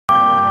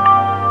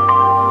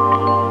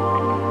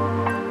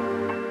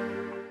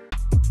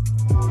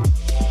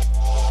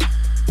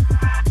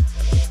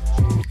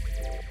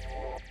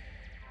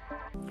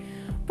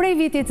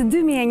vitit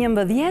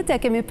 2011 e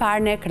kemi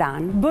parë në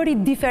ekran, bëri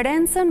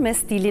diferencën me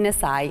stilin e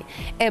saj,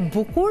 e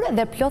bukur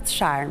dhe plot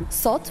sharm.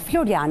 Sot,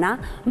 Floriana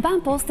mban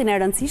postin e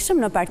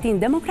rëndësishëm në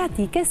Partinë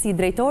Demokratike si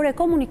drejtore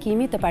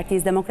komunikimit të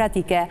Partisë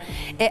Demokratike.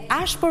 E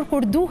ashpër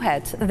kur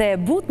duhet dhe e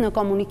but në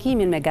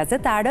komunikimin me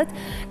gazetarët,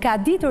 ka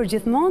ditur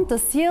gjithmonë të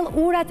sjell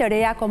urat e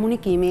reja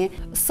komunikimi.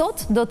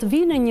 Sot do të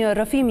vi në një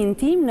rrëfim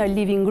intim në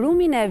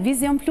Livingroomin e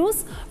Vizion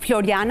Plus,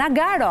 Floriana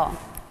Garo.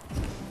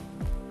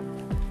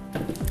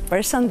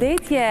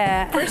 Përshëndetje!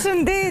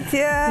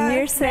 Përshëndetje!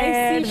 Mirë se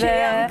erdhe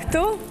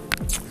këtu.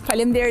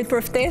 Faleminderit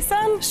për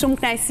ftesën. Shumë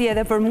kënaqësi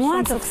edhe për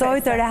mua të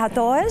ftoj të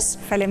rehatohesh.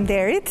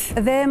 Faleminderit.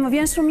 Dhe më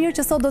vjen shumë mirë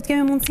që sot do të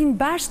kemi mundësinë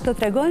bashkë të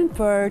tregojmë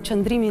për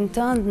qëndrimin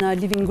tënd në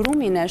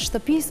Livingroomin e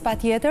shtëpisë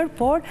patjetër,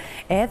 por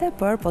edhe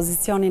për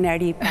pozicionin e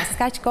ri. Pas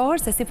kaq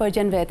kohë se si po e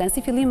gjen veten.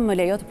 Si fillim më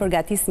lejo të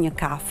përgatis një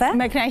kafe.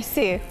 Me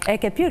kënaqësi. E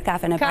ke pirë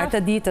kafen e parë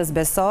të ditës,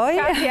 besoj.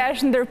 Kafja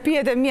është ndër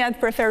pijet e mia të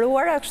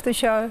preferuara, kështu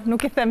që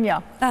nuk i them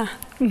jo.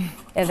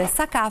 Edhe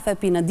sa kafe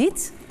pi në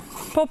ditë?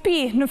 Po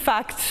pi, në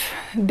fakt,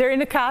 deri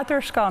në 4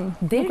 shkon.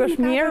 Nuk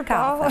është mirë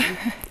kafe.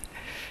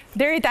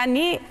 Deri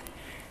tani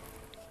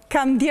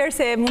kam ndjerë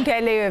se mund t'ja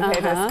lejoj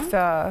vetes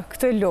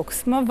këtë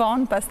luks. Më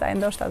vonë, pastaj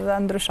ndoshta do ta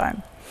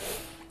ndryshojmë.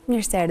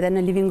 Mirë se erdhe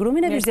në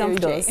Livingroomin e Vizion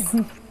Plus.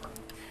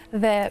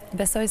 Dhe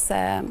besoj se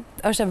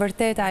është e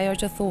vërtetë ajo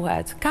që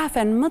thuhet.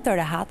 Kafen më të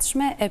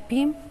rehatshme e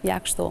pim ja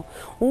kështu,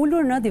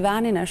 ulur në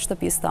divanin e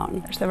shtëpisë tonë.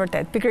 Është e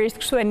vërtetë.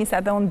 Pikërisht kështu e nisa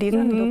edhe unë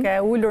ditën, duke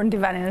ulur në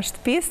divanin e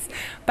shtëpisë,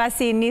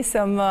 pasi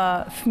nisëm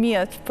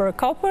fëmijët për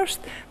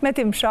kopësht, me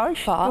tim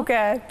shoq,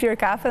 duke pirë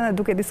kafen dhe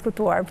duke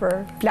diskutuar për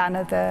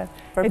planet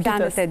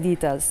e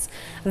ditës.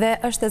 Dhe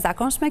është e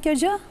zakonshme kjo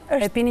gjë?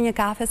 E pini një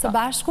kafe së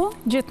bashku?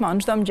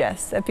 Gjithmonë, çdo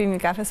mëngjes e pim një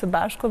kafe së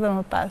bashku dhe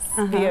më pas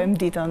vijojmë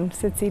ditën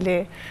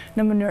secili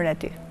në mënyrën e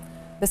tij.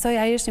 Besoj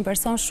ai është një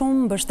person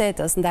shumë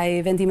mbështetës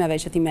ndaj vendimeve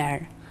që ti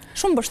merr.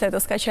 Shumë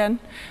mbështetës ka qenë.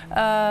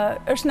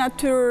 Është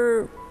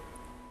natyrë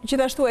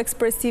gjithashtu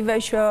ekspresive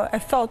që e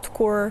thot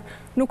kur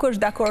nuk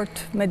është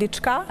dakord me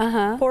diçka,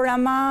 por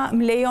ama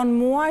më lejon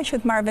mua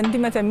që të marr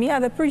vendimet e mia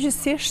dhe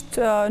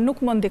përgjithsisht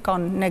nuk më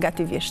ndikon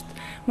negativisht.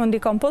 Më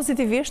ndikon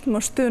pozitivisht,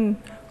 më shtyn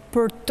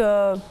për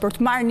të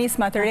marrë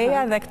nisma të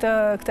reja dhe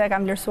këtë e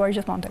kam vlerësuar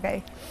gjithmonë tek ai.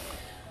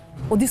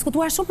 U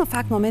diskutuar shumë në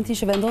fakt momentin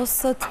që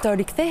vendosët të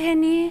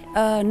riktheheni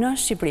në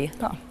Shqipëri.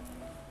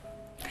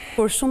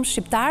 Kur shumë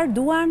shqiptar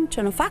duan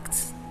që në fakt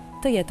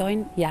të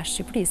jetojnë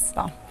jashtë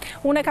Shqipërisë.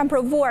 Unë e kam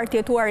provuar të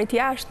jetuarit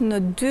jashtë në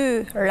 2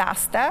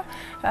 raste.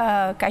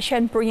 Ka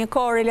qenë për një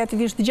kohë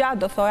relativisht gjatë,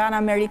 do thoja në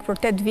Amerikë për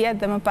 8 vjet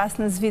dhe më pas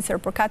në Zvicër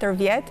për 4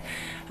 vjet.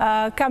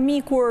 Kam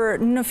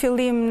ikur në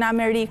fillim në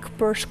Amerikë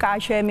për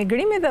shkaq e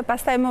emigrimit dhe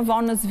pastaj më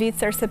vonë në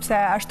Zvicër sepse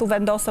ashtu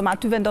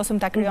aty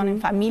vendosëm ta krijonim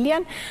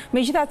familjen.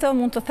 Megjithatë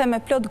mund të them me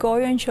plot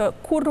gojën që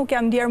kur nuk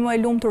jam ndier më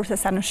e lumtur se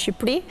sa në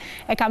Shqipëri.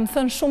 E kam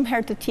thënë shumë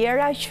herë të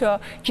tjera që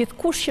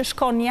gjithkush që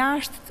shkon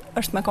jashtë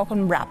është me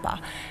kokën mbrapa.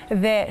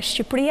 Dhe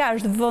Shqipëria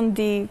është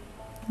vendi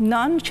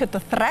nën që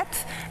të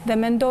thret dhe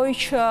mendoj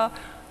që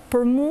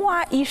për mua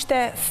ishte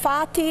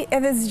fati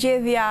edhe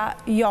zgjedhja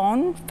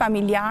jon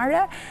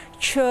familjare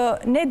që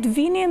ne të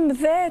vinim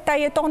dhe ta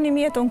jetonim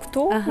jetën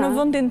këtu në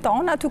vendin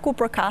tonë, aty ku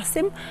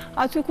përkasim,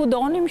 aty ku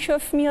donim që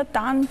fëmijët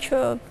tanë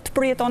që të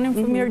përjetonim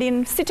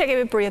fëmijërinë siç e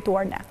kemi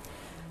përjetuar ne.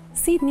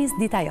 Si nis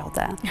dita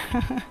jote?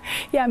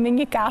 Ja, me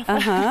një kafe.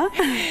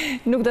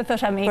 Nuk do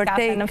thosha me një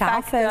kafe. Për te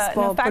kafes,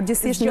 po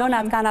përgjithsisht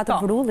nënat kanë atë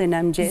vrullin e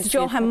mëngjesit.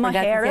 Zgjohem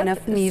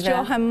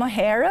më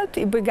herët,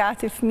 i bëj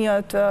gati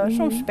fëmijët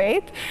shumë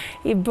shpejt,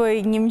 i bëj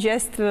një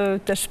mëngjes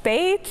të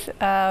shpejt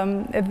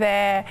dhe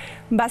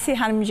mbasi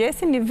hanë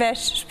mëngjesin, i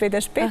vesh shpejt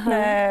e shpejt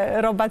me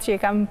rrobat që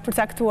i kam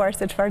përcaktuar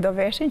se çfarë do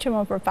veshin që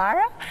më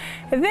përpara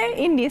dhe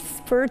i nis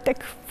për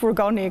tek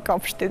furgoni i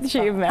kopshtit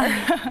që i merr.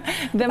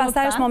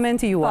 Pastaj është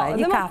momenti juaj,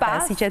 i kafe.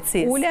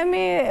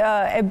 Ulemi,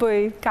 e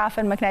bëj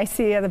kafen me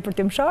kënaqësi edhe për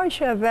tim shoq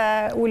dhe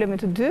ulemi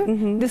të dy,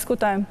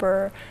 diskutojmë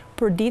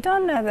për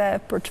ditën edhe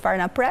për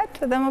çfarë na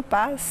pret dhe më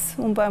pas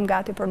unë bëhem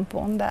gati për në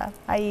punë dhe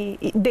ai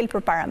del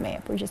përpara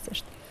meje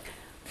përgjithsisht.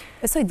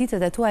 Besoj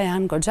ditët e tua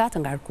janë goxha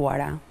të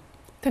ngarkuara.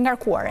 Të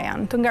ngarkuara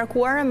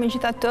janë,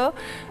 megjithatë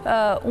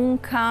unë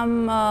kam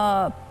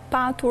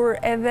patur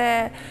edhe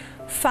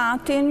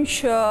fatin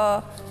që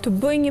të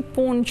bëj një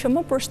punë që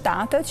më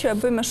përshtatet, që e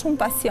bëj me shumë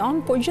pasion,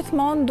 po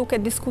gjithmonë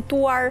duke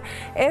diskutuar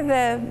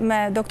edhe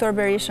me doktor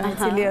Berishën, i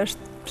cili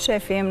është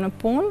shefi im në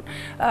punë,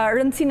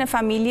 rëndësinë e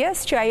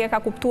familjes, që ai e ka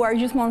kuptuar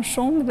gjithmonë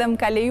shumë dhe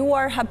më ka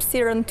lejuar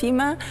hapësirën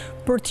time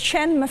për të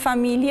qenë me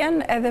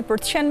familjen edhe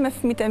për të qenë me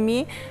fëmijët e mi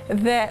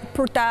dhe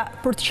për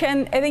të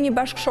qenë edhe një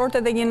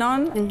bashkëshorte dhe një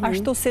nënë,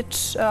 ashtu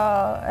siç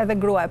edhe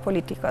grua e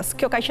politikës.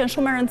 Kjo ka qenë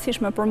shumë e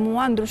rëndësishme për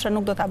mua, ndryshe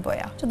nuk do ta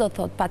bëja. Ç'do të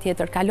thotë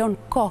patjetër kalon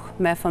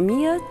kohë me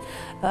fëmijët,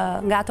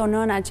 nga ato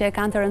nëna që e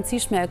kanë të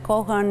rëndësishme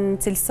kohën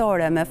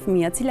cilësore me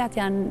fëmijët, cilat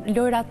janë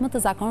lojrat më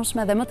të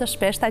zakonshme dhe më të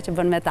shpeshta që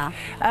bën me ta?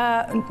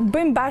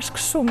 Bëjmë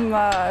bashkë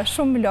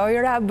shumë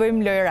lojra,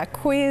 bëjmë lojra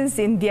quiz,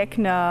 i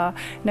ndjek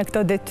në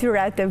këto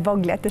detyrat e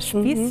vogla të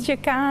shtëpisë që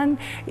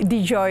kanë,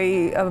 digjoj,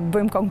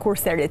 bëjmë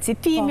konkurse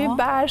recitimi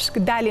bashk,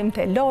 dalim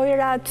të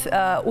lojrat,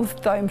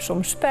 udhëtojmë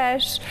shumë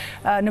shpesh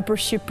në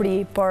për Shqipëri,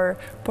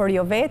 por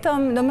jo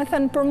vetëm. Do me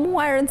thënë, për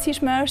mua e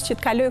rëndësishme është që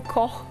të kaloj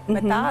kohë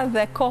me ta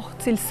dhe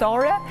kohë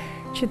cilësore,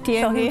 që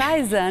t'jemi... Shohin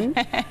vajzën,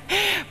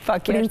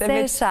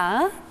 princesha,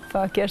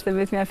 Po, kjo është e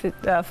vetmja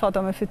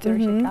foto me fytyrë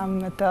që kam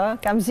me të.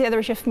 Kam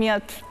zgjedhur që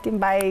fëmijët t'i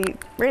mbaj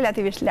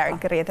relativisht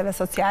larg rrjeteve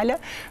sociale.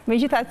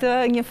 Megjithatë,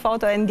 një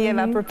foto e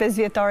ndjeva për 5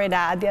 vjetorin e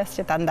Adjas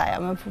që ta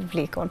ndaja me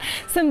publikun.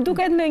 Se më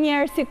duket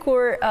ndonjëherë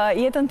sikur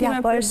jetën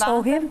time private.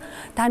 Shohim,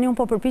 tani unë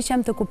po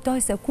përpiqem të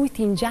kuptoj se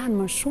kujt i ngjan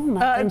më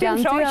shumë. Të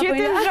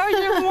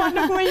shoqë mua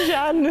nuk më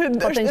ngjan.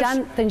 Po të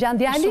ngjan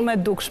djali? Shumë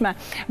e dukshme.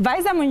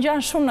 Vajza më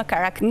ngjan shumë në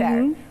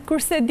karakter.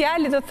 Kurse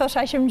djali do të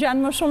thosha që më ngjan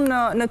më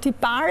shumë në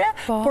tipare,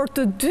 por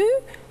të dy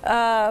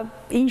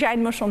i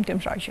ngjajnë më shumë tim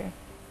shoqë.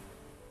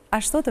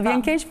 Ashtu të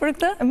vjen keq për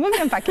këtë? Më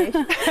vjen pa keq.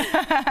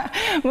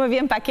 Më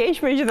vjen pa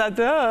keq,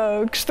 megjithatë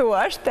kështu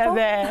është,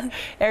 edhe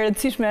e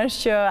rëndësishme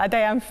është që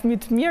ata janë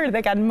fëmijë të mirë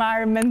dhe kanë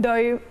marrë,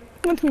 mendoj,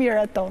 më të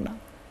mirat tona.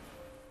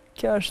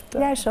 Kjo është...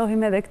 Ja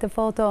shohim edhe këtë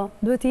foto.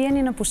 Duhet të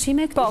jeni në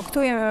pushime këtu? Po,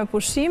 këtu jemi me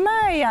pushime,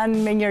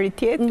 janë me njëri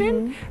tjetrin,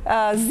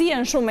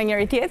 zihen shumë me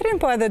njëri tjetrin,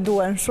 po edhe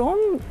duhen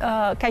shumë.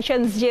 Ka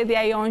qenë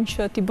zgjedhja jonë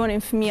që t'i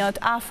bënin fëmijët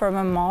afër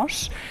me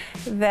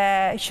moshë dhe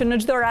që në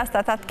çdo rast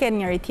ata të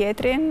kenë njëri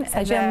tjetrin.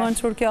 Sa që e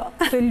mençur kjo.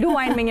 Të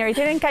luajnë me njëri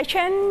tjetrin, ka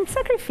qenë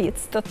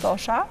sakrificë, të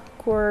thosha,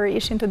 kur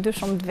ishin të dy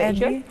shumë të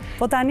vegjël.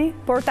 Po tani?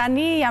 Por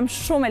tani jam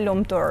shumë e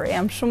lumtur.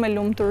 Jam shumë e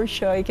lumtur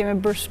që i kemi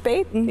bërë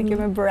shpejt, i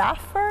kemi bërë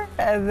afër,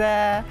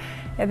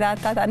 edhe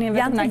ata tani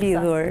vetëm janë të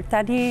lidhur.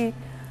 Tani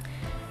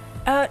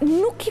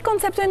nuk i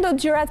konceptojnë do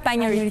të gjërat pa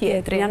njëri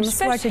tjetrin. Janë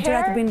mësuar që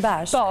gjërat të bëjnë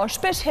bashkë. Po,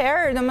 shpesh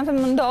herë,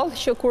 domethënë më ndodh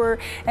që kur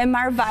e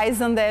marr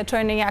vajzën dhe e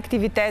çoj në një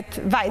aktivitet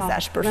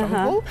vajzash për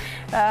shembull,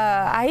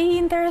 ai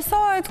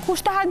interesohet ku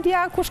shta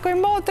Adja, ku shkoj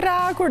motra,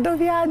 kur do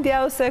vi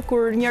Adja, ose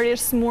kur njëri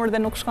është smur dhe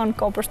nuk shkon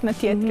kopësht me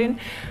tjetrin.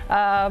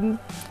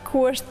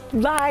 Ku është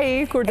vllai,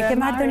 kur do e ke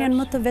marrëdhënien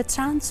më të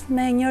veçantë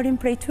me njërin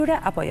prej tyre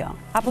apo jo?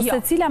 Apo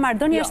secila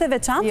marrëdhënie është e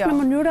veçantë në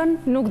mënyrën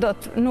nuk do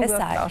të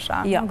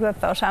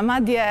thosha.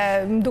 Madje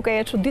më duke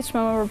e çuditshme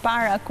më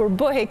përpara kur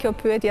bëhej kjo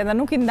pyetje dhe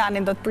nuk i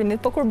ndanin dot prindit,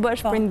 po kur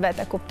bësh prind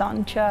vetë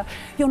kupton që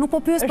jo nuk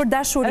po pyes për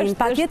dashurinë,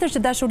 patjetër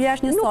që dashuria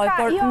është njësoj,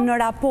 por në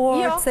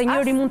raport se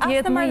njëri mund të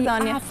jetë më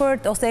i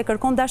afërt ose e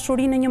kërkon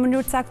dashurinë në një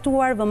mënyrë të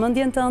caktuar,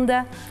 vëmendjen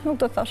tënde,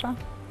 nuk do të thosha.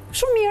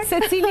 Shumë mirë.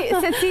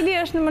 Secili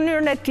është në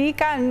mënyrën e tij,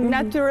 ka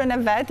natyrën e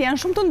vet, janë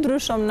shumë të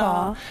ndryshëm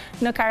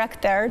në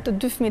karakter të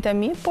dy fëmijët e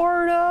mi,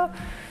 por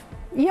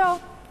jo,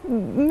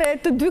 me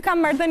të dy kam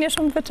marrëdhënie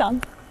shumë të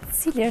veçantë.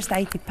 Cili është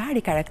ai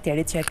tipari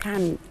karakterit që e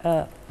kanë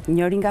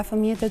njëri nga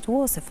fëmijët e tu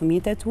ose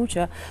fëmijët e tu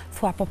që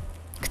thua, po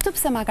këtë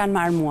pse ma kanë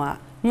marrë mua?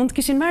 Mund të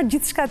kishin marrë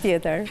gjithçka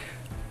tjetër.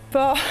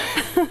 Po,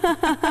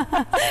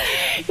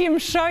 im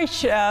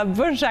shoq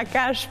bën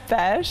shaka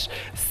shpesh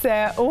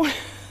se unë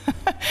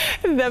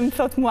dhe më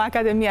thot mua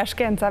Akademia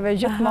Shkencave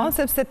gjithmonë,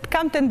 sepse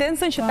kam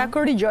tendencën që ta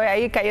korrigjoj.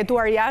 Ai ka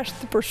jetuar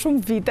jashtë për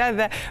shumë vite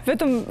dhe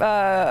vetëm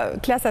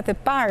klasat e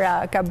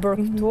para ka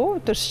bërë këtu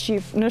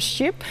në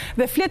Shqip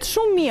dhe flet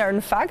shumë mirë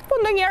në fakt, po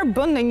ndonjëherë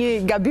bën në një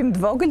gabim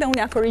të vogël dhe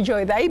unë ja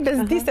korrigjoj dhe ai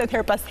bezdiset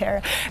her pas here.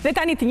 Dhe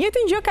tani të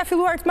njëjtën gjë ka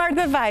filluar të marrë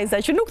dhe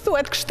vajza, që nuk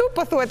thuhet kështu,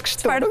 po thuhet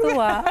kështu. Çfarë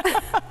thua?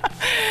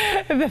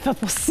 Dhe thot,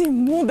 po si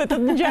mundet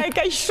të ngjaj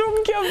kaq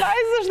shumë kjo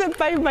vajzë, është e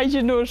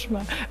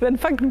paimagjinueshme. Dhe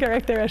në fakt në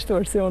karakter ashtu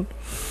është si unë.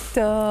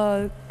 Të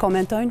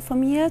komentojnë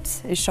fëmijët,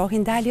 i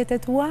shohin daljet e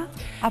tua,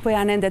 apo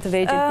janë ende të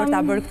vegjël për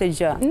ta bërë këtë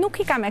gjë? Nuk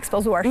i kam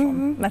ekspozuar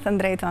shumë, me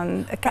thënë drejtën.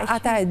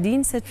 Ata e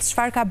dinë se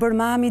çfarë ka bërë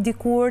mami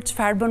dikur,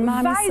 çfarë bën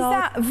mami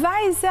sot?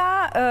 Vajza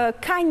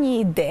ka një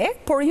ide,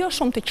 por jo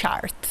shumë të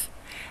qartë.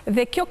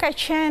 Dhe kjo ka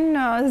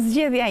qenë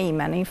zgjedhja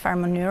ime në një farë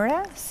mënyre,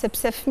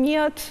 sepse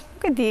fëmijët,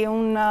 nuk e di,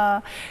 unë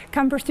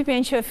kam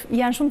përshtypjen që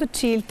janë shumë të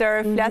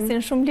chillter,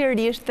 flasin shumë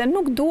lirisht dhe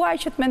nuk dua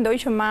që të mendoj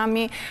që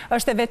mami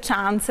është e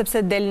veçantë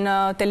sepse del në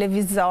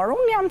televizor.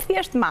 Unë jam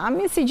thjesht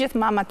mami, si gjithë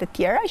mamat e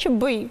tjera, që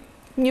bëj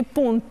një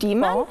punë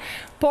time,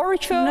 por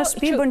që në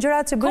shtëpi bën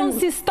gjërat që bën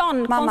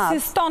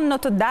konsiston në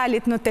të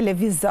dalit në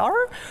televizor,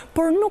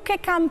 por nuk e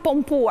kam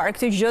pompuar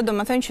këtë gjë,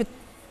 domethënë që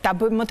ta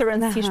bëj më të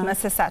rëndësishme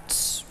se sa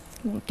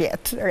mund të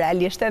jetë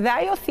realisht, edhe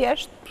ajo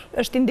thjesht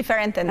është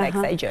indiferente ndaj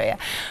kësaj gjëje.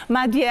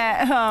 Madje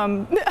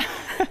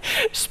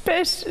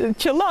shpesh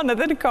qëllon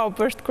edhe në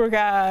kopësht kur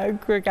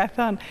ka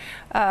thënë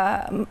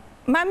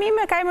mami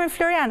me ka emrin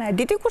Floriana, e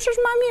diti kush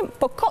është mami?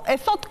 Po e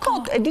thot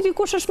kot, e diti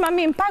kush është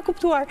mami, më pa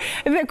kuptuar.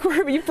 Dhe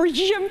kur i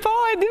përgjigjem po,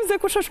 e dim se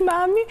kush është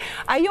mami,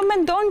 ajo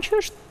mendon që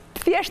është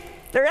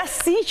thjesht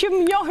rasti që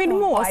më njohin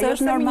mua. Ose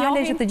është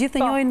normale që të gjithë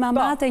të njohin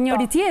mamat e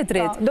njëri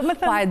tjetrit.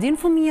 Po e din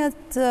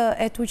fëmijët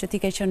e tu që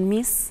ti ke qenë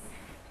mis?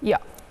 Jo.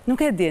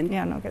 Nuk e din?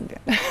 Ja, nuk e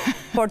din.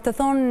 Por të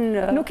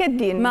thonë, nuk e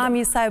din.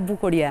 Mami sa e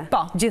bukur je.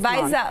 Po,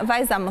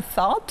 vajza më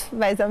thot,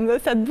 vajza më dhe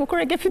sa të bukur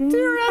e ke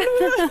fytyrën.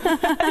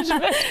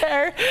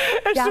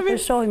 Ja, të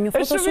shohim, një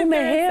foto shumë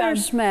e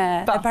hershme,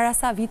 e para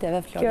sa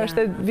viteve, Floriana. Kjo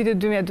është viti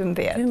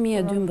 2012.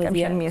 2012. Kam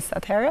qenë mis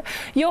atëherë.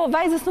 Jo,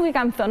 vajzës nuk i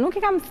kam thënë. Nuk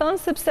i kam thënë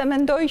sepse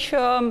mendoj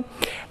që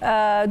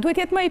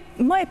duhet jetë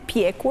më e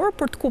pjekur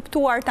për të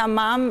kuptuar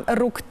tamam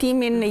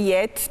rrugtimin në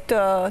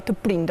jetë të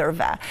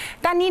prindërve.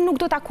 Tani nuk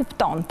do ta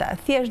kuptonte.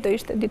 Thjesht do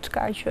ishte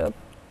diçka që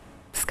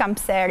s'kam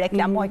pse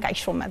reklamoj kaq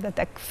shumë edhe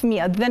tek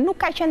fëmijët dhe nuk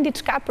ka qenë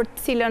diçka për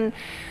të cilën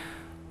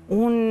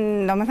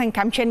unë, domethënë,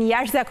 kam qenë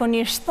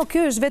jashtëzakonisht. Po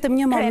ky është vetëm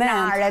një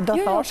moment.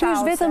 Jo, ky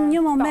është vetëm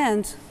një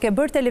moment. Ke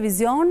bërë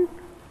televizion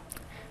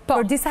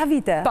për disa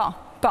vite.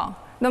 Po.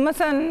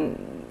 Domethënë,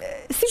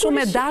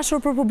 shumë e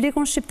dashur për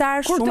publikun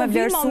shqiptar, shumë e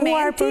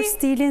vlerësuar për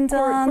stilin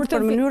tënd,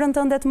 për mënyrën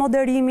tënde të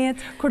moderimit.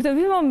 Kur të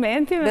vi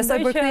momenti, besoj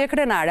për ty je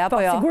krenare apo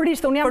jo?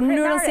 Sigurisht, unë jam për krenare.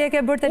 Mënyrën si e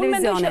ke bërë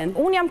televizionin.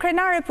 Unë jam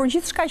krenare për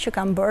gjithçka që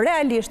kam bërë,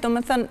 realisht,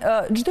 domethënë,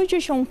 çdo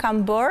gjë që unë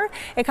kam bërë,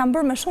 e kam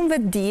bërë me shumë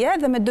vetdije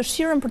dhe me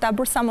dëshirën për ta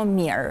bërë sa më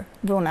mirë.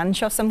 Bruna,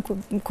 nëse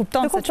më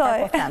kupton se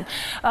çfarë po them.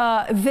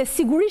 Dhe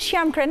sigurisht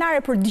jam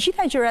krenare për të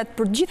gjitha gjërat,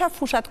 për të gjitha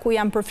fushat ku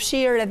jam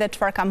përfshirë edhe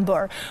çfarë kam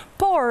bërë.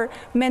 Por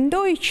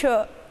mendoj që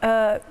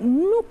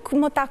nuk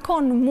më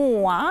takon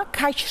mua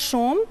kaq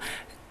shumë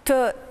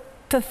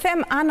të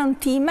them anën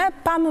time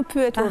pa më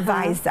pyetur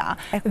vajza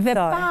dhe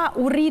pa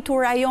u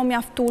rritur ajo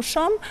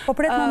mjaftueshëm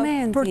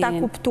për ta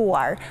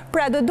kuptuar.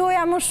 Pra do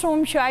doja më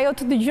shumë që ajo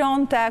të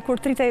dëgjonte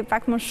kur tritej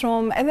pak më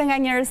shumë edhe nga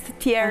njerëz të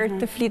tjerë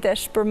të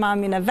flitesh për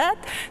mamin e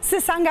vet,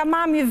 sesa nga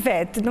mami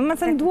vet.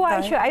 Domethënë dua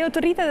që ajo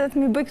të rritet dhe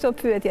të më bëj këto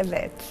pyetje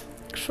vet.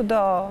 Kështu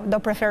do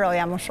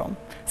preferoja më shumë.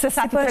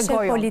 Sesa të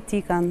tregoj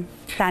politikën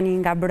tani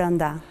nga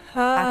brenda.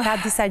 A ka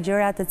disa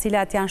gjëra të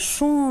cilat janë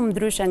shumë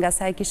ndryshe nga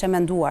sa e kishe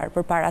menduar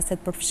përpara se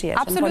të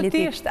përfshihesh në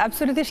politikë?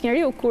 Absolutisht,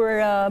 njeriu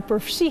kur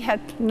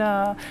përfshihet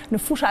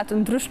në fusha të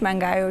ndryshme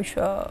nga ajo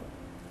që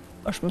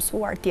është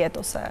mësuar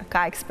tjetë ose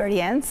ka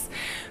eksperiencë,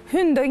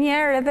 hyn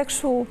ndonjëherë edhe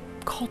kështu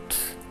kot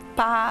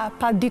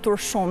pa ditur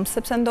shumë,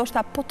 sepse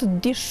ndoshta po të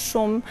dish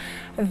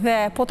shumë dhe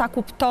po ta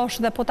kuptosh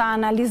dhe po ta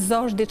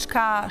analizosh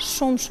diçka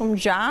shumë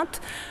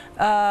gjatë,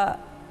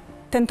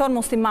 tenton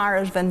mos t'i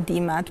marrësh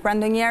vendimet. Pra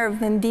ndonjëherë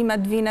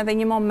vendimet vinë edhe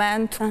një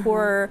moment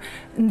kur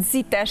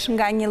nxitesh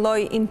nga një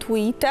lloj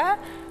intuite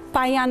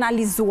pa i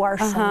analizuar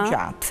shumë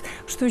gjatë.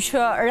 Kështu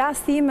që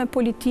rasti im me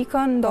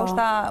politikën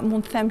ndoshta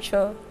mund të them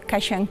që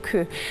ka qenë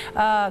ky.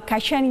 Ka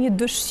qenë një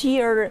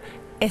dëshirë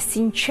e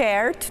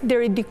sinqert,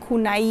 deri diku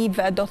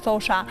naive, do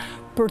thosha,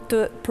 për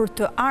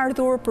të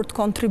ardhur, për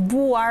të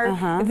kontribuar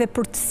dhe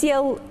për të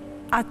sjell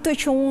atë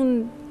që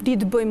unë di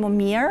të bëj më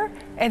mirë,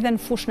 edhe në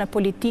fushën e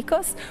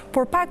politikës,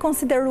 por pa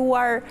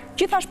konsideruar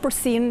gjithë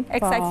ashpërsinë e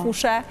kësaj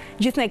fushë,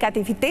 gjithë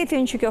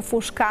negativitetin që kjo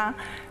fushë ka,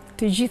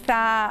 të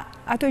gjitha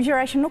ato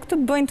gjëra që nuk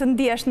të bëjnë të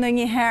ndihesh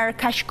ndonjëherë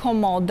kaq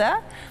komode,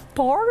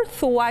 por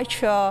thua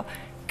që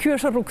ky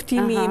është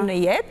rrugtimi im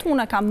në jetë,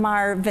 unë kam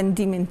marrë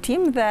vendimin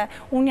tim dhe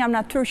unë jam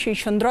natyrë që i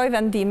qëndroj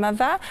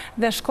vendimeve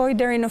dhe shkoj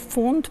deri në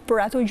fund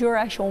për ato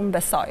gjëra që unë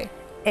besoj.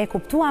 E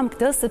kuptuam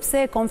këtë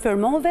sepse e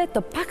konfirmove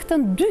të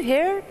paktën 2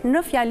 herë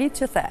në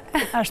fjalit që the.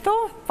 Ashtu?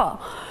 Po.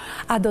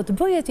 A do të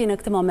bëje ti në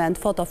këtë moment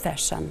photo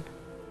fashion?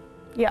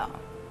 Ja.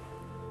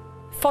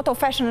 Photo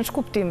fashion në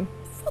ç'kuptim?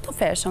 Photo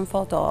fashion,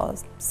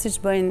 siç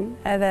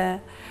bëjnë edhe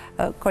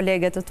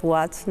kolegët të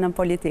tuat në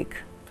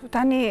politikë.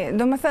 Tani,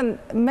 do me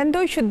thënë,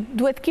 mendoj që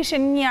duhet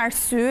kishin një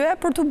arsye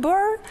për të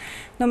bërë,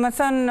 do me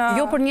thënë...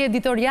 Jo për një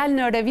editorial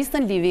në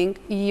revistën Living,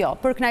 jo,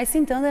 për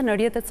kënaqësinë tënde në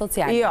rrjetet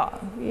sociale.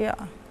 Jo.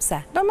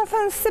 Pse? Do me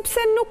thënë,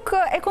 sepse nuk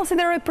e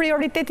konsideroj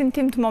prioritetin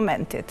tim të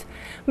momentit.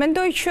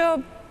 Mendoj që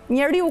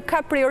njeriu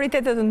ka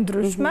prioritetet të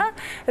ndryshme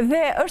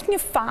dhe është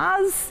një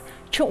fazë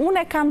që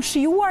unë e kam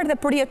shijuar dhe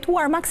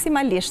përjetuar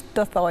maksimalisht,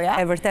 të thoja.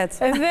 E vërtet.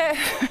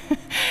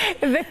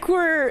 Dhe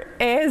kur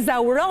e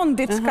zauron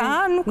diçka,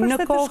 nuk është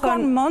se të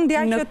shkon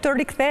mendja që të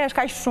rikthehesh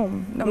kaq shumë.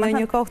 Në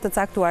një kohë të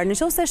caktuar.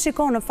 Nëse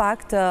shikon në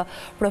fakt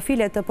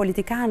profilet të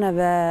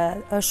politikanëve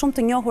shumë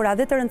të njohura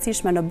dhe të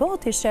rëndësishme në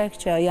botë, i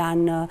sheh që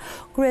janë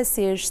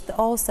kryesisht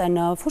ose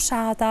në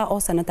fushata,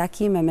 ose në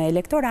takime me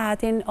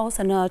elektoratin,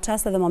 ose në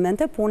çaste dhe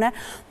momente pune,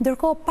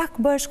 ndërkohë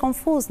pak bëhesh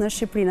konfuz në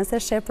Shqipëri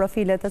nëse sheh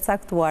profilet të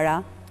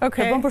caktuara.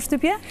 Të bën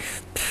përshtypje?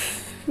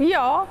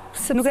 Jo.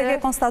 Nuk e ke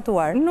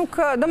konstatuar?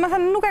 Do me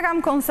thënë, nuk e kam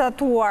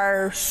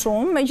konstatuar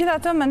shumë,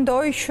 megjithatë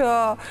mendoj që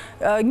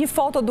një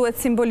foto duhet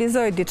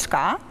simbolizoj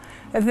diçka,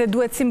 dhe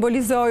duhet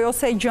simbolizoj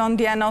ose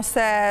gjendjen,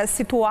 ose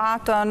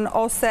situatën,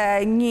 ose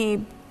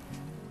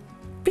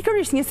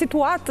pikërisht një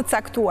situatë të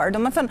caktuar.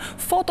 Do me thënë,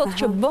 fotot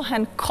që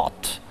bëhen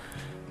kot,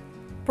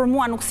 për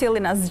mua nuk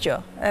sjellin asgjë,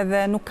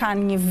 edhe nuk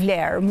kanë një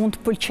vlerë, mund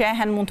të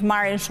pëlqehen, mund të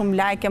marrin shumë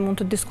like, mund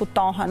të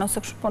diskutohen,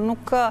 ose kështu, po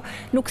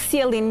nuk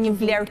sjellin një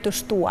vlerë të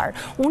shtuar.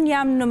 Unë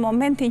jam në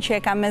momentin që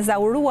e kam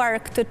ezauruar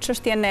këtë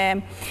çështjen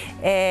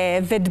e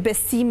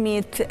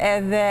vetbesimit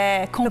edhe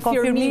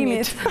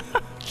konfirmimit.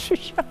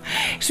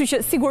 Kështu që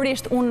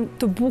sigurisht unë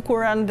të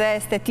bukurën dhe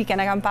estetike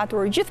në kam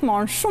patur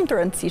gjithmonë shumë të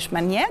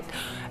rëndësishme në jetë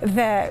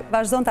dhe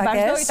vazhdoj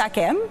ta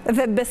kem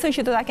dhe besoj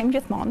që do ta kem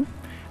gjithmonë.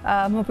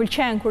 Më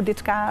pëlqen kur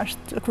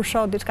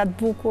shoh diçka të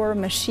bukur,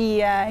 me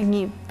shije,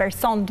 një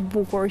person të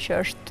bukur që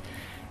është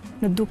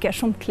në duke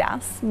shumë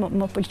klas,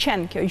 më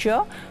pëlqen kjo gjë,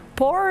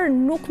 por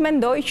nuk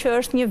mendoj që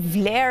është një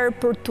vlerë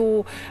për tu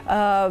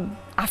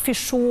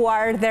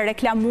afishuar dhe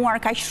reklamuar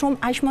kaq shumë,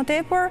 aq më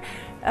tepër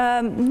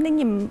në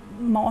një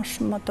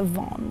moshë më të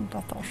vonë, do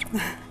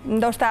thosha.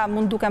 Ndoshta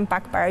mund dukem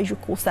pak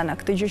paragjykuese në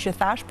këtë gjë që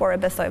thash, por e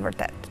besoj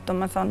vërtet.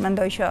 Domethënë,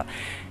 mendoj që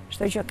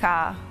çdo gjë ka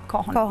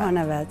kohën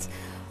e vet.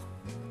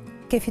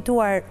 Ke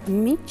fituar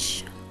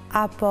miq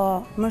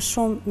apo më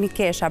shumë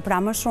mikesha,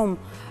 pra më shumë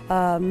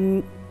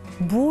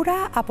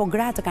burra apo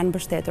gra të kanë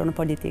mbështetur në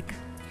politikë?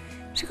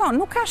 Shikon,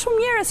 nuk ka shumë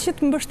njerëz që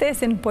të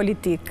mbështesin në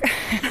politikë.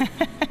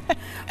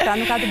 Pra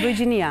nuk ka të bëjë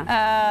gjinia?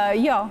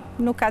 Jo,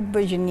 nuk ka të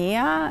bëjë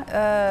gjinia.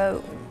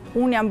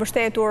 Unë jam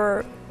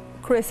mbështetur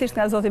kryesisht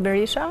nga Zoti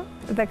Berisha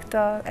dhe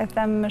këtë e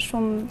them me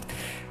shumë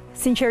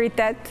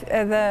sinqeritet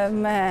edhe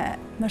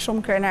me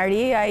shumë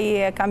krenari. Ai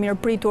e ka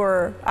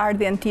mirëpritur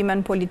ardhjen time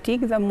në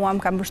politikë dhe mua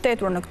më ka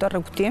mbështetur në këtë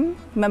rrugtim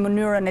me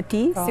mënyrën e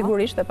tij,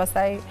 sigurisht, dhe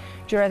pastaj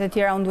gjërat e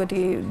tjera unë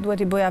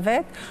duhet i bëja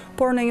vetë,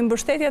 por në një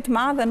mbështetje të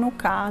madhe nuk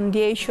ka.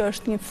 Ndjej që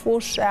është një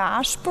fushë e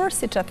ashpër,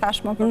 siç e thash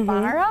më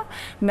përpara,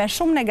 me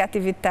shumë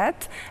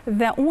negativitet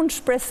dhe unë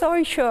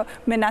shpresoj që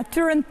me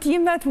natyrën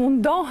time të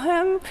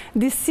mundohem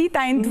disi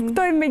ta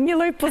induktoj me një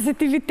lloj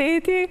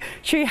pozitiviteti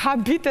që i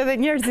habit edhe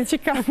njerëzit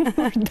që kanë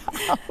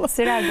përdallë.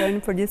 Si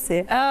reagojnë përgjithësi?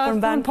 Kur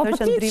mban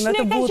qëndrime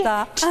të buta?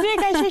 Ç'ne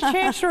ka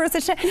qeshur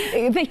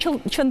dhe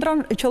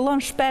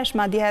qëllon shpesh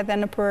madje edhe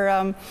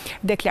nëpër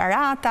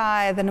deklarata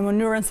edhe në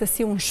mënyrën se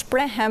si unë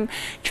shprehem,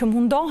 që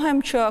mundohem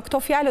që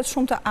këto fjalët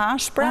shumë të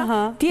ashpra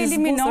ti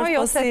eliminoj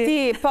ose ti,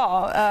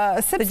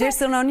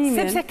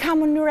 sepse ka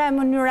mënyra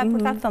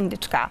për ta thënë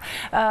diçka.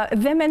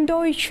 Dhe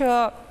mendoj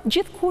që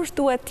gjithkush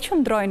duhet të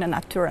qëndrojë në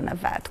natyrën e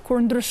vet.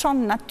 Kur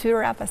ndryshon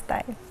natyra,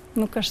 pastaj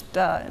nuk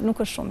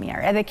është shumë mirë.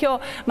 Edhe kjo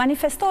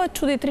manifestohet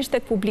çuditërisht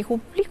tek publiku.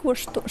 Publiku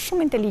është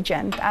shumë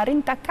inteligjent, arrin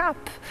ta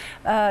kap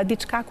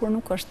diçka kur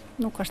nuk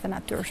është e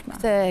natyrshme.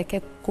 Se ke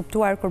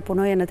kuptuar kur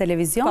punoje në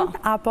televizion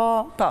apo?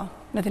 Po,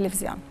 në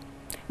televizion.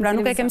 Pra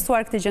nuk e ke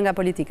mësuar këtë gjë nga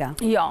politika?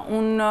 Jo,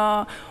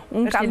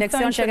 unë kam një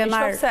leksion që ke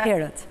marrë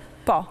herët.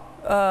 Po.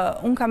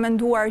 Unë kam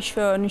menduar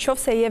që në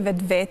qoftë se je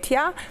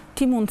vetvetja,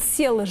 ti mund të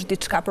sjellësh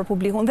diçka për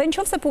publikun. Dhe në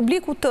qoftë se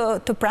publiku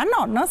të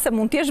pranon, se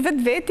mund të jesh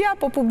vetvetja,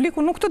 po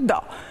publiku nuk të do.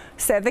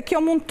 Se edhe kjo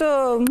mund të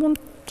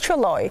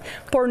qëlloj.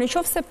 Por në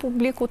qoftë se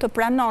publiku të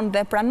pranon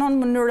dhe pranon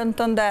mënyrën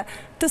tënde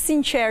të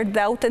sinqertë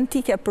dhe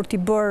autentike për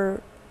t'i bërë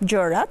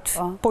gjërat,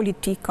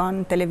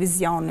 politikën,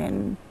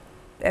 televizionin,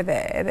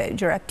 edhe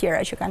gjërat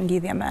tjera që kanë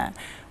lidhje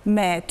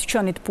me të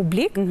qenit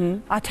publik,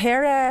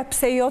 atëherë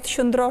pse jo të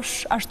qëndrosh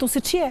ashtu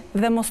siç je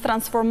dhe mos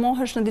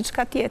transformohesh në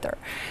diçka tjetër.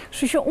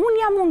 Kështu që unë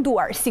jam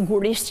munduar,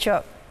 sigurisht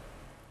që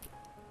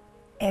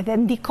edhe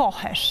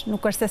ndikohesh,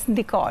 nuk është se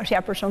s'ndikohesh,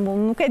 ja për shembull,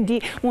 nuk e di,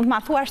 mund të ma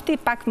thuash ti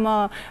pak më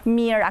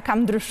mirë, a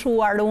kam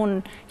ndryshuar unë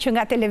që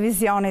nga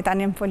televizioni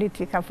tani në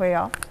politikë apo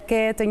jo?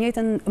 Ke të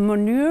njëjtën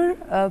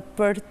mënyrë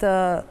për të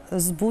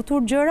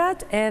zbutur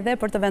gjërat edhe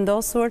për të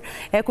vendosur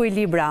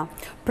ekuilibra.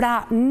 Pra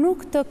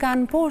nuk të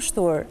kanë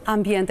poshtur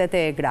ambientet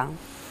e egra.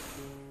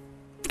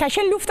 Ka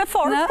qenë luftë e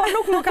fortë, por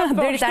nuk më kanë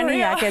poshtur. Deri tani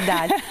ja ke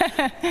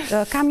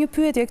dalë. Kam një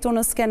pyetje këtu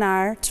në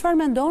skenar.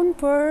 Çfarë mendon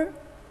për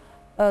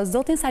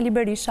zotin Sali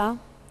Berisha?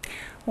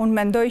 Unë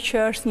mendoj që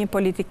është një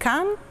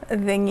politikan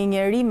dhe një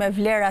njeri me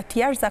vlera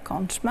të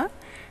jashtëzakonshme,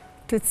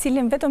 të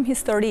cilin vetëm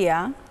historia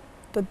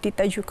do të ditë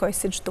ta gjykojë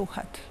siç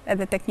duhet,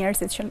 edhe tek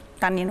njerëzit që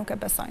tani nuk e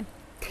besojnë.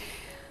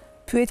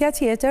 Pyetja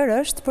tjetër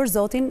është për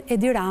zotin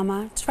Edi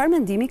Rama. Çfarë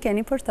mendimi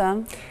keni për të?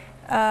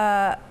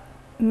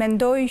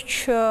 Mendoj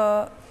që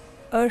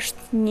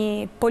është një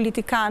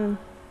politikan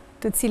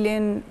të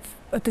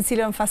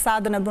cilën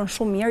fasadën e bën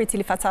shumë mirë, i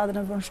cili fasadën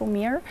e bën shumë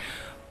mirë,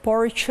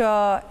 por që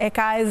e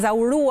ka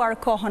ezauruar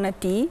kohën e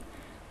tij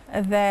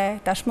dhe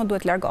tashmë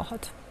duhet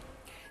largohet.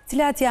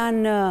 Cilat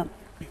janë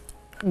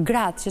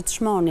gratë që të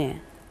shmoni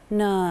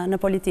në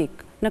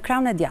politikë, në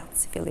krahun e djathtë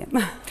si fillim?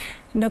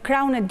 Në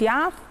krahun e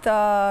djathtë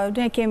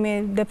ne kemi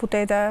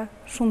deputete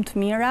shumë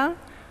të mira,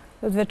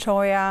 do të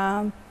veçoja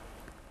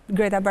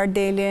Greta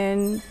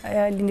Bardelin,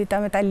 Lindita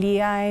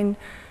Metaliajn,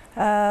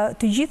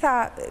 të gjitha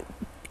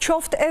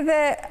qoftë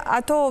edhe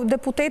ato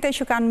deputete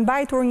që kanë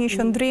mbajtur një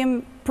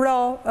qëndrim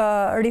pro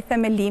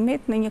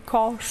rithemelimit në një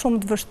kohë shumë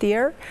të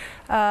vështirë,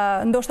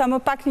 ndoshta më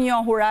pak të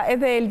njohura,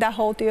 edhe Elda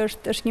Hoti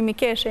është një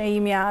mikeshe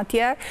imja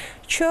atje,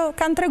 që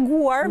kanë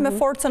treguar me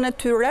forcën e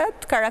tyre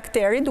të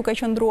karakterit, duke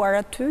qëndruar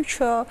aty,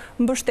 që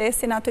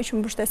mbështesin atë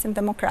që mbështesin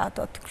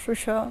demokratët. Kështu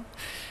që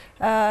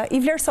i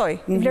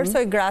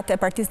vlerësoj gratë e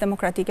Partisë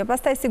Demokratike.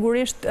 Pastaj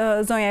sigurisht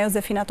zonja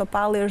Josefina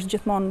Topalli është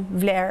gjithmonë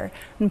vlerë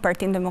në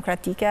Partinë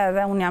Demokratike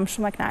dhe unë jam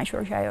shumë e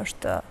kënaqur që ajo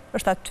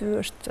është aty,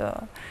 është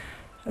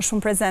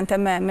shumë prezente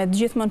me të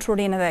gjithë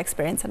mençurinë dhe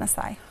eksperiencën e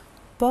saj.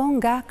 apo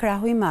nga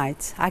krahu i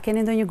majt? A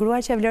keni ndonjë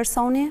grua që e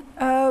vlerësoni?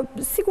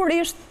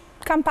 Sigurisht,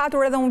 kam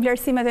patur edhe unë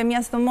vlerësimet e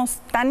mia, sidomos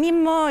tani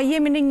më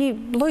jemi në një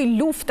lloj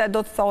lufte, do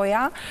të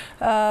thoja,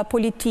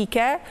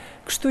 politike,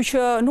 kështu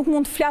që nuk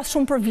mund të flas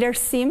shumë për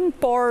vlerësim,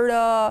 por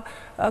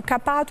ka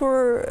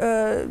patur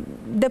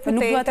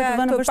deputete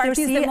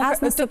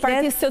të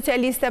Partisë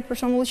Socialiste,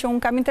 për shembull, që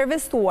unë kam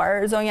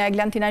intervistuar, zonja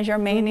Eglantina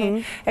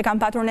Gjermeni, e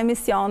kam patur në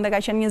emision dhe ka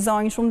qenë një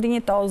zonjë shumë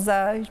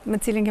dinjitoze, me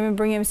cilin kemi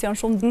bërë një emision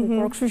shumë të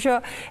bukur, kështu që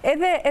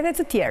edhe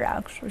të tjera,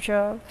 kështu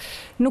që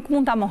nuk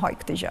mund ta mohoj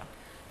këtë gjë.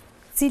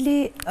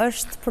 Cili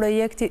është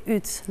projekti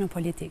yt në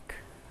politik?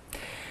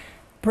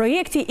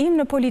 Projekti im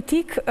në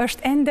politik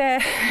është ende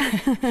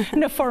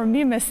në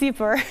formim e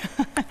sipër.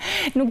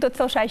 Nuk do të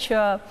thosha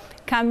që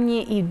kam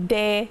një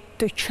ide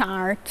të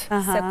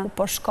qartë se ku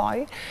po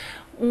shkoj.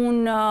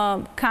 Unë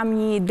kam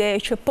një ide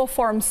që po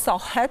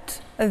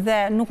formsohet dhe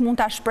nuk mund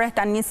ta shpreh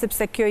tani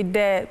sepse kjo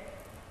ide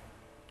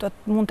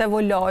mund të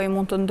evoloj,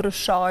 mund të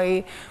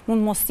ndryshoj,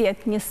 mund mos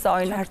jetë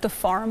njësoj në këtë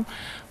formë,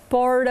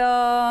 por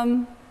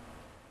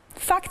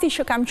fakti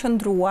që kam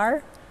qëndruar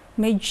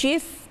me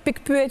gjithë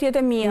pikpyetjet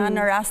e mia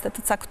në raste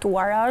të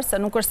caktuara, se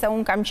nuk është se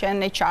unë kam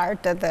qenë e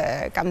qartë dhe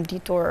kam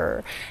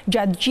ditur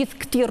gjatë gjithë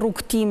këtij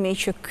rrugtimi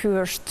që ky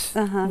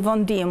është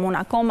vendim.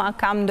 Unë akoma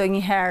kam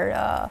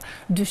ndonjëherë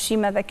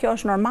dyshime dhe kjo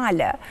është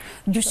normale.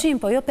 Dyshim,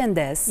 po jo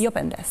pendes. Jo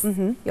pendes.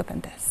 Jo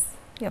pendes.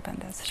 Jo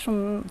pendes.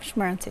 Shumë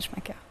e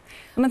rëndësishme kjo.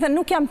 Domethënë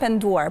nuk jam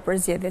penduar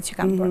për zgjedhjet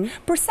që kam bërë.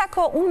 Për sa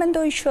kohë unë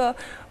mendoj që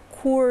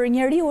kur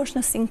njeriu është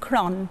në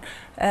sinkron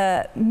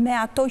me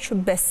ato që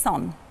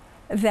beson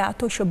dhe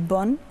ato që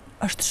bën,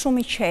 është shumë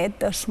i qetë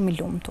dhe shumë i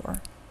lumtur.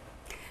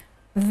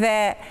 Dhe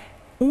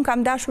unë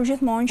kam dashur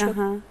gjithmonë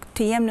që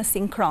të jem në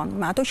sinkron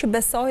me ato që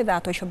besoj dhe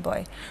ato që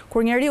bëj.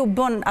 Kur njeriu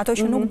bën ato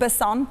që nuk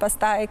beson,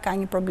 pastaj ka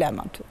një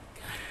problem aty.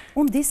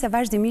 Unë di se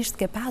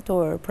vazhdimisht ke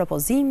patur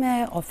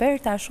propozime,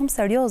 oferta shumë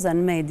serioze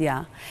në media.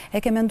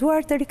 E ke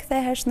menduar të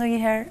rikthehesh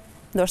ndonjëherë,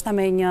 ndoshta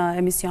me një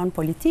emision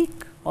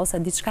politik ose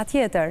diçka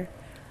tjetër?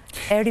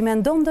 E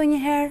rimendon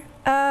ndonjëherë?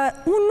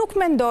 Unë nuk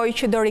mendoj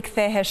që do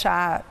rikthehesha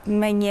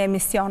me një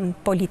emision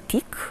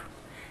politik.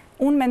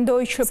 Unë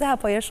mendoj që... Se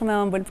apo je shumë e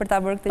ëmbël për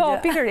ta bërë këtë gjë?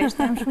 Po, pikërisht,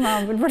 jam shumë e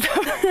ëmbël për ta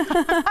bërë.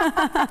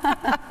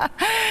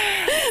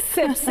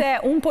 Sepse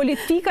unë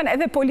politikën e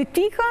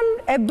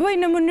bëj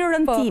në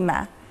mënyrën time.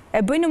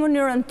 E bëj në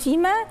mënyrën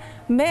time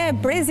me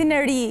brezin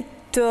e ri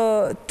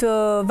të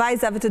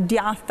vajzave të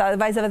djathta,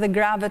 vajzave dhe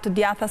grave të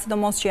djathta,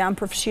 sidomos që janë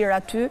përfshirë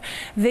aty,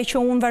 dhe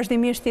që unë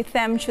vazhdimisht i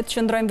them që të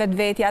qëndrojmë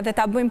vetvetja dhe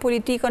ta bëjmë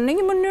politikën në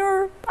një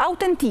mënyrë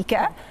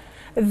autentike,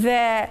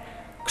 dhe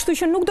kështu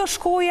që nuk do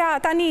shkoja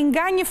tani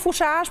nga një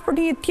fushë ashpër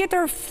në një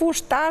tjetër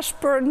fushë të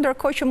ashpër,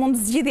 ndërkohë që mund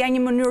zgjidhja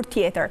një mënyrë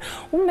tjetër.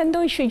 Unë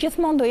mendoj që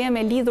gjithmonë do jem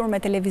e lidhur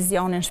me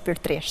televizionin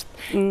shpirtërisht.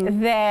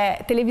 Dhe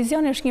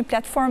televizioni është një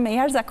platformë e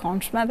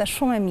jashtëzakonshme dhe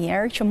shumë e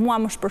mirë, që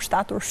mua më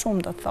shpërshtatur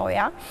shumë, do të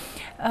thoja,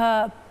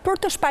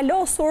 për të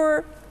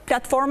shpalosur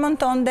platformën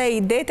tënde,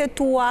 idetë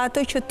tua,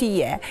 atë që ti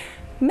je,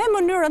 me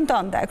mënyrën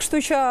tënde.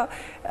 Kështu që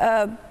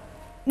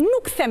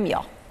nuk them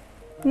jo.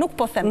 Nuk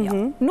po them jo.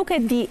 Nuk e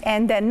di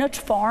ende në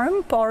që formë,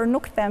 por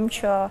nuk them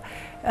që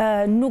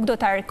nuk do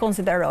ta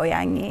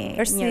konsideroja një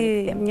është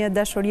si një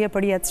dashurie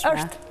për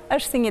jetëshme.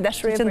 Është si një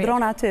dashurie për jetëshme.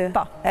 Qëndron aty.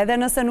 Po. Edhe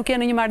nëse nuk je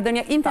në një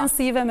marrëdhënie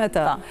intensive me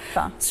të.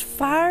 Po.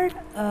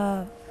 Çfarë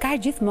ka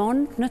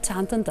gjithmonë në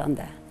çantën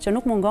tënde, që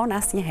nuk mungon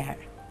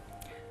asnjëherë?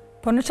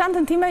 Po në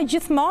çantën time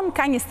gjithmonë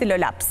ka një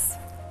stilolaps.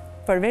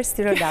 Përveç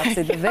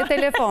stilolapsit dhe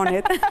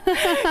telefonit.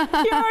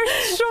 Kjo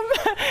është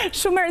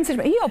shumë e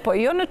rëndësishme. Jo, po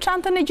jo në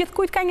çantën e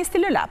gjithkujt ka një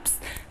stilolaps.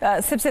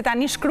 Sepse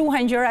tani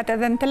shkruhen gjërat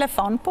edhe në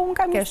telefon, po unë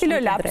kam një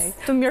stilolaps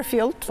të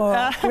mirëfillt. Po,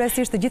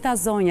 kryesisht të gjitha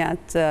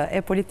zonjat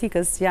e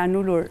politikës janë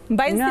ulur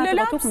mbajnë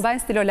stilolaps?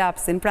 Mbajnë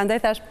stilolapsin,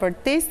 prandaj thash për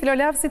te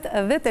stilolapsit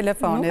dhe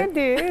telefonit. Nuk e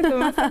di,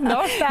 domethënë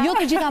ndoshta. Jo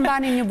të gjitha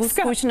mbani një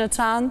buskuq në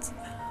çantë.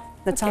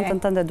 Në çantën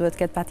tënde duhet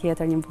ketë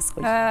patjetër një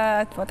buskuq.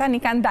 Po tani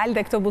kanë dalë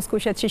dhe këto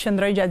buskuqet që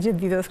qëndroj gjatë gjithë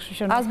ditës, kështu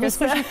që nuk. As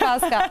buskuq i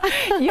paska.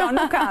 Jo,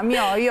 nuk kam,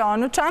 jo.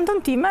 Në çantën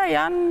time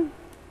janë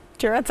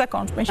gjëra të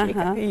zakonshme që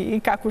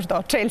i ka kushdo,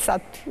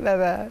 çelsat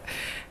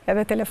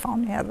edhe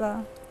telefoni,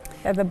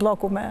 edhe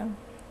bloku me.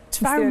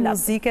 Çfarë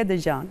muzike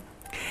dëgjon?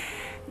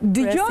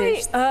 Dëgjoj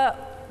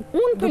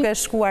duke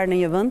shkuar në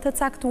një vend të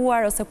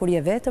caktuar ose kur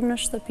je vetëm në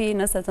shtëpi,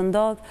 nëse të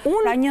ndodh,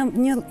 pra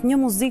një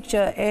muzikë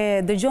që e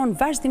dëgjon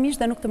vazhdimisht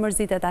dhe nuk të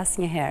mërzitet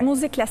asnjëherë.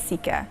 Muzikë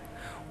klasike.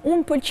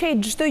 Unë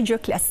pëlqej çdo gjë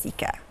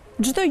klasike.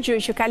 Çdo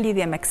gjë që ka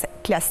lidhje me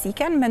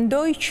klasiken,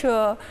 mendoj që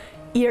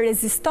i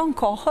reziston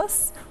kohës,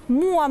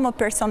 mua më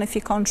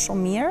personifikon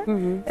shumë mirë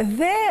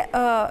dhe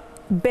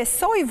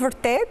besoj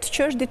vërtet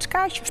që është diçka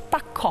që është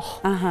pak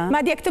kohë.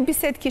 Madje këtë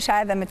bisedë kisha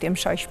edhe me tim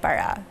shoq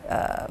para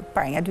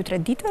një 2-3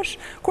 ditësh,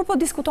 kur po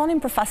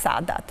diskutonim për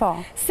fasadat.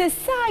 Se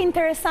sa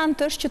interesant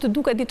është që të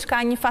duket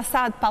diçka, një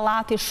fasad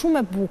pallati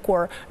shumë e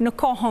bukur në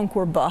kohën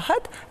kur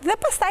bëhet dhe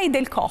pastaj i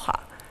del koha.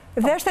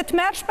 Dhe është e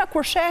tmerrshme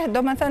kur sheh,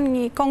 domethënë,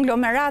 një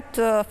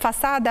konglomerat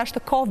fasadash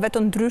të kohëve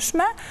të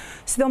ndryshme,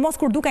 sidomos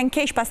kur duken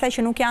keq pastaj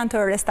që nuk janë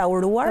të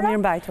restauruara. Të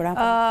mirëmbajtura.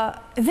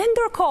 Dhe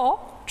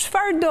ndërkohë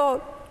çfarë do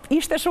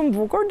ishte shumë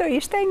bukur, do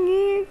ishte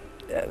një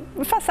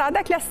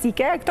fasada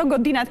klasike, këto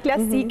godinat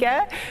klasike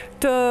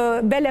të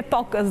belle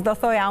epokës, do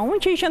thoja unë,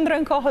 që i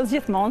qëndrojnë kohës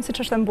gjithmonë, siç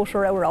është e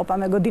mbushur Europa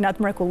me godinat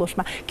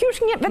mrekullueshme. Ky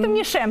është vetëm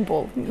një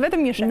shembull,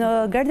 vetëm një shembull.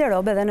 Në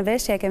garderobe dhe në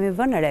veshje kemi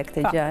vënë re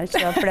këtë gjë,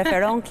 që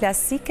preferon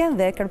klasike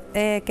dhe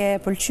e ke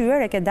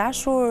pëlqyer, e ke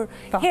dashur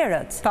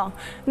herët. Po.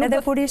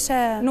 Edhe kur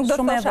ishe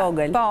shumë e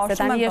vogël, se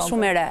tani je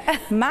shumë e re.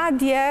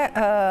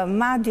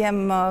 Madje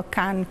më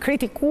kanë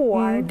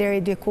kritikuar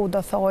deri diku, do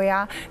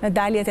thoja, në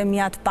daljet e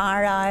mia të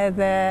para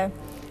edhe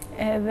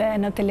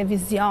në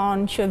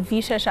televizion që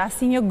vishesha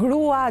si një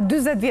grua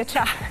 40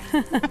 vjeçar.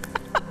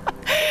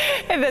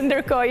 Edhe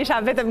ndërkohë isha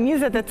vetëm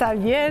 20 e ca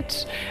vjeç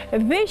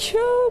dhe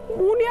që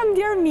unë jam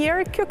ndjer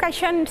mirë, kjo ka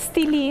qenë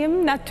stili im,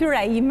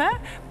 natyra ime,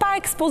 pa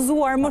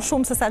ekspozuar më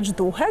shumë se sa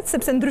ç'duhet,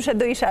 sepse ndryshe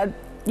do isha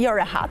jo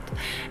rehat.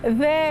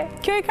 Dhe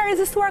kjo i ka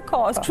rezistuar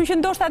kohës, kështu që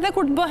ndoshta edhe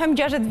kur të bëhem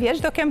 60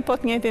 vjeç do kem po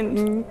të njëjtin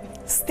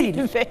stil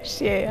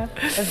veshje.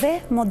 Dhe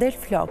model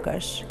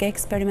flokësh, ke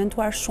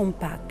eksperimentuar shumë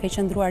pak, ke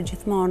qëndruar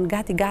gjithmonë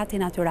gati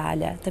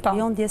natyrale, të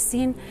krijon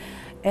ndjesinë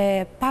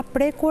pa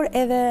prekur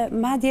edhe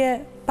madje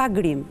pa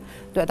grim.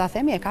 Duhet ta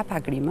themi e ka pa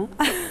grim,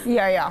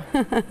 Ja.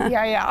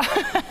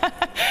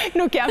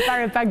 Nuk jam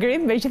fare pa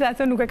grim,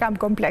 megjithatë nuk e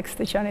kam kompleks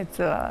të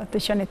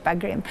qenit pa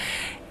grim.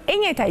 E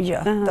njëjta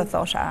gjë, të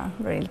thosha,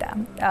 Brunilda.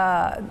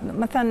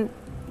 Më thënë,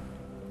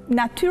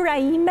 natyra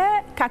ime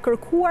ka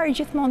kërkuar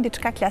gjithmonë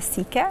diçka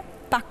klasike,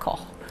 pa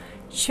kohë,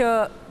 që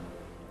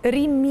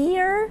ri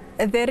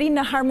mirë dhe ri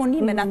në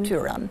harmoni me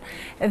natyrën.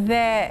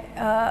 Dhe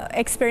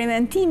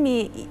eksperimentimi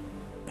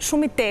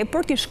shumë i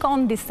tepër t'i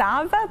shkon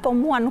disave, po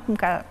mua nuk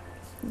ka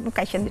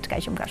qenë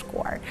diçka që më ka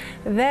shkuar.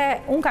 Dhe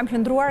unë kam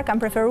qëndruar, kam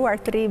preferuar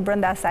të ri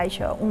brenda asaj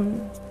që unë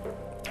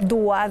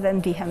dua dhe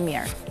ndihem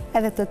mirë.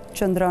 Edhe të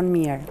qëndron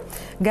mirë.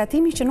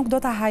 Gatimi që nuk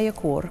do ta haje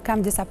kurrë,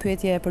 kam disa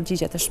pyetje e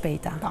përgjigje të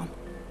shpejta. Po.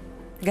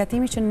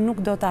 Gatimi që nuk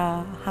do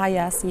ta haje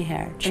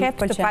asnjëherë. Qep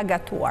të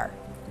pagatuar.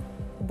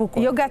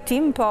 Bukur. Jo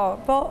gatim,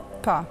 po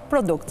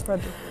produkt.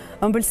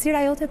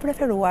 Ëmbëlsira jote e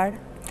preferuar?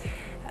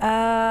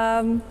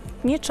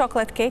 Një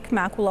chocolate cake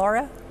me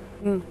akullore.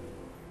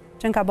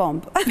 Që n'ka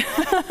bombë.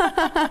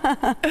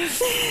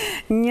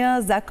 Një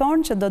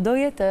zakon që do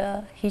doje të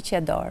hiqje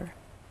dorë?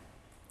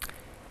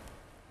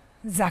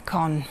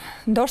 Zakon.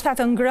 Ndoshta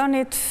të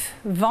ngrënit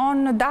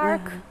vonë në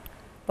darkë.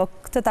 Po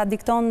këtë ta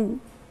dikton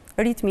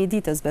ritmi i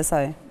ditës,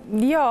 besoj.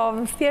 Jo,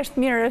 thjesht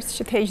mënyrës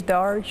që të heq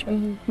dorë, që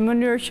në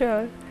mënyrë që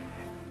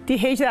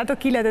ti heq dhe ato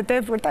kilet e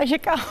tepërta që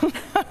kam.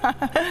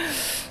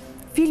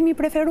 Filmi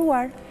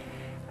preferuar?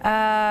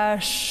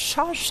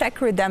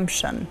 Shawshank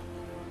Redemption.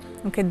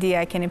 Nuk e di,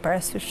 a keni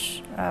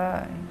parasysh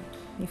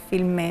një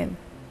film me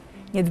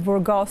një të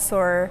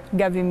burgosur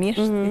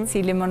gabimisht, i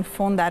cili më në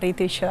fund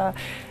arriti që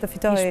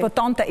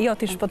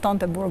t'i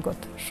shpëtonte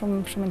burgut.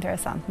 Shumë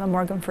interesant, me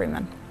Morgan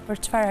Freeman. Për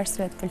çfarë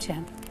arsye të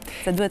pëlqen?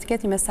 Se duhet të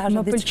ketë një mesazh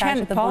diçka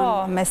që të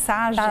bën.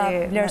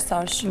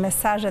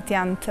 Mesazhet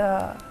janë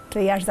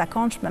të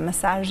jashtëzakonshme,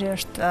 mesazhi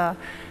është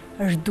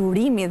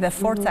durimi dhe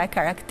forca e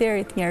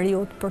karakterit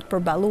njeriut për të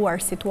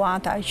përballuar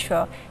situata që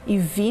i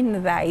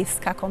vinë dhe ai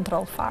s'ka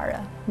kontroll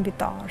fare. Mbi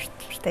to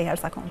është e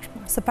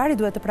jashtëzakonshme. Së pari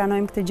duhet të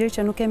pranojmë këtë gjë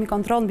që nuk kemi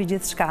kontroll mbi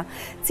gjithçka.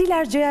 Cila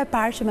është gjëja e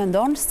parë që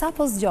mendon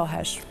sapo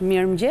zgjohesh?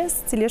 Mirëmëngjes,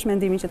 cili është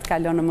mendimi që të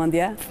kalon në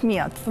mendje?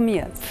 Fëmijët.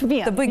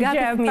 Të bëj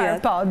gati fëmijët.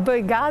 Po, të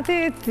bëj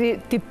gati,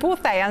 ti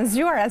putha, janë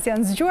zgjuar, as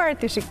janë zgjuar,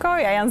 ti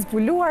shikoj, a janë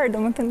zbuluar,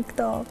 domethënë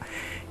këto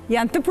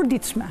janë të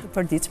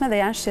përditshme dhe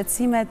janë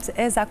shqetësimet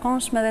e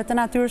zakonshme dhe të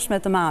natyrshme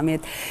të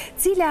mamit.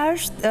 Cili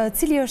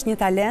është një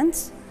talent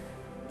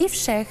i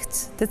fshehtë,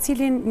 të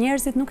cilin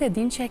njerëzit nuk e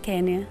dinë që e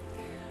keni?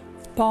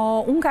 Po,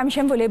 unë kam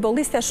qenë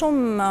volejbolliste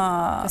shumë...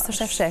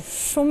 Është e fshehtë.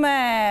 Shumë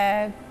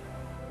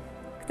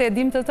Këtë e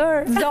dim të tërë?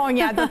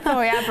 Zonja të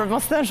thoja, për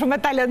mos të shumë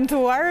e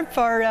talentuar,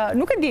 por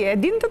nuk e di, e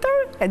din të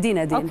tërë? E din,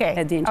 që ke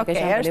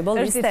qenë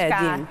volejbolliste, e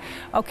din.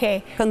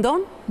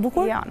 Këndon?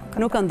 Bukur? Jo,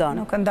 nuk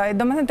këndon. Nuk këndoj,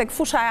 do më thënë të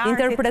këfusha e artit.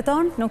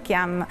 Interpreton? Nuk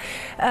jam.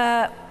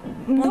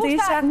 Mund të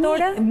ishe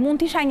aktore?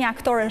 Mund të isha një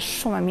aktore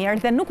shumë e mirë,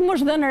 dhe nuk më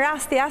zhdënë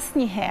rasti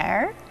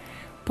asnjëherë,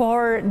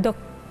 por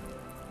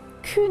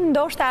ky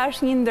ndoshta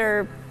është një ndër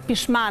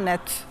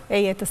pishmanet e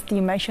jetës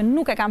time, që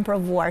nuk e kam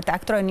provuar të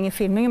aktoroj në një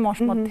film, në një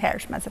moshë më të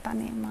hershme, se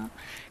tani më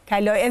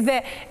kaloj.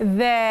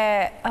 Dhe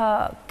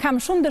kam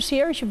shumë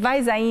dëshirë që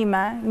vajza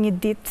ime një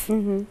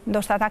ditë,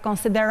 ndoshta ta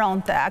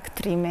konsideronte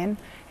aktrimin,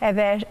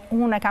 edhe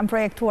unë e kam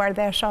projektuar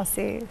dhe e shoh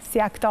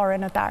si aktore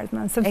në të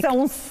ardhmen, sepse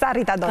unë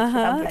s'arrita dot që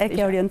ta bëj. E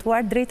ke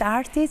orientuar drejt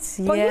artit?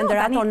 Je ndër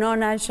ato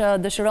nëna që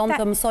dëshiron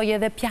të mësoj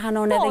edhe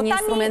pianon edhe një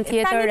instrument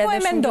tjetër edhe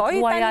shumë tuaja?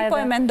 Tani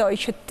po e mendoj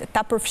që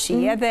ta përfshi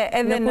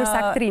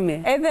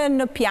edhe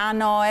në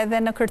piano,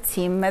 edhe në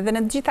kërcim, edhe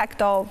në gjitha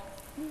këto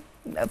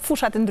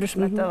fushat e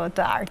ndryshme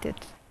të artit.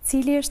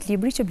 Cili është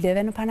libri që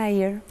bleve në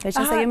panajir? Që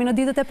se jemi në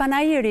ditët e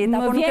panajirit,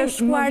 apo nuk e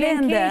shkuar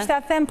ende? Më vjen keq ta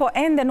them, po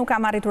ende nuk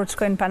kam arritur të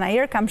shkoj në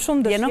panajir, kam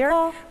shumë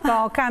dëshirë. Po,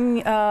 kam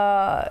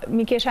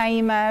mikesha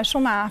ime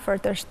shumë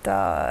afërt është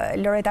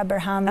Loreta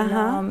Berhami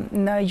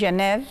në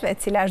Gjenev, e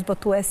cila është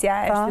botuesja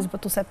e shtëpisë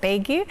botuese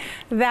Pegi,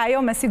 dhe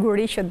ajo me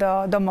siguri që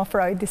do më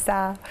ofroj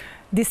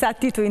disa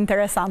tituj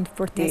interesant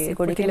për ti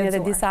kemi edhe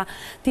disa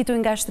tituj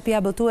nga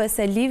shtëpia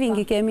botuese Living,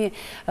 i kemi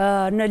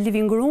në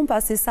Livingroom,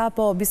 pasi sa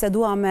po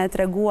biseduam me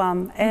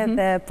treguam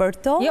edhe për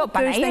to. Kjo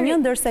është një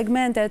ndër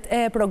segmentet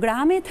e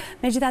programit,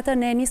 megjithatë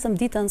ne nisëm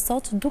ditën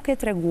sot duke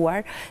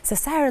treguar se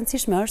sa e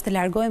rëndësishme është të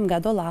largojmë nga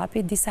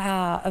dollapi disa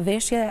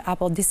veshje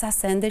apo disa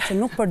sende që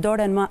nuk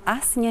përdoren më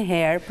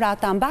asnjëherë, pra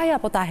ta mbaj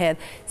apo ta hedh.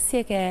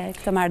 Si e ke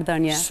këtë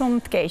marrëdhënie?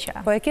 Shumë të keqe.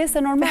 Po e ke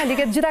se normal, i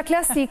ke të gjitha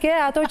klasike,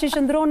 ato që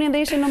qëndronin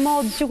dhe ishin në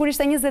modë që kur ishte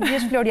 20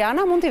 vjeç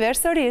Floriana, mund t'i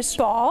vesh sërish.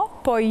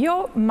 Po jo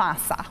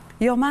masa.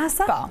 Jo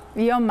masa? Po,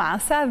 jo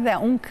masa, dhe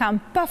unë kam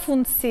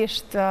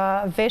pafundësisht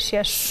veshje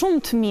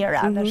shumë të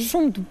mira dhe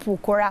shumë të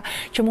bukura,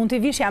 që mund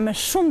t'i vishja me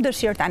shumë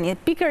dëshirë tani,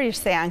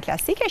 pikërisht se janë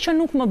klasike, që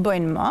nuk më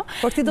bëjnë më.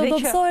 Por ti do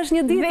dobësohesh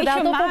një ditë dhe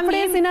ato po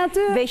presin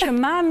aty. Dhe që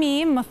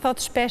mami më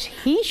thot shpesh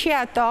hiqi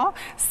ato,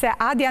 se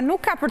Adja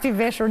nuk ka për t'i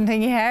veshur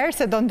ndonjëherë,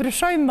 se do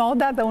ndryshoj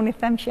moda, dhe unë i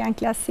them që janë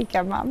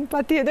klasike, mam.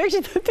 Patjetër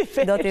që do t'i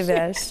vesh. Do t'i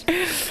vesh.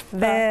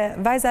 Dhe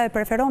vajza e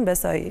preferon,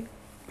 besoj,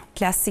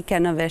 klasike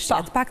në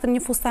veshjet. Pak të një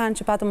fustan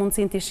që patë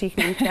mundësin t'i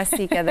shihnin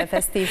klasike dhe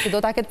festiv, që do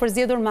t'a ketë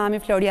përzgjedhur mami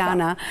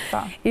Floriana.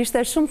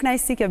 Ishte shumë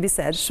kënaqësi kjo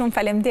bisedë. Shumë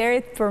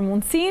faleminderit për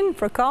mundësin,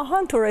 për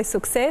kohën, të uroj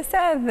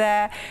suksese, dhe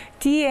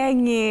ti e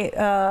një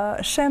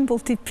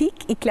shembull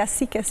tipik i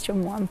klasikes që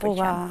mua më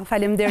pëlqen.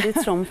 Faleminderit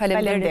shumë,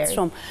 faleminderit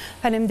shumë.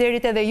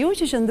 Faleminderit edhe ju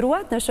që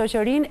qëndruat në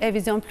shoqërinë e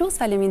Vizion Plus.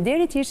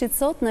 Faleminderit që ishit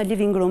sot në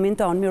Livingroomin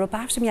ton.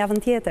 Miropafshim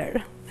javën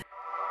tjetër.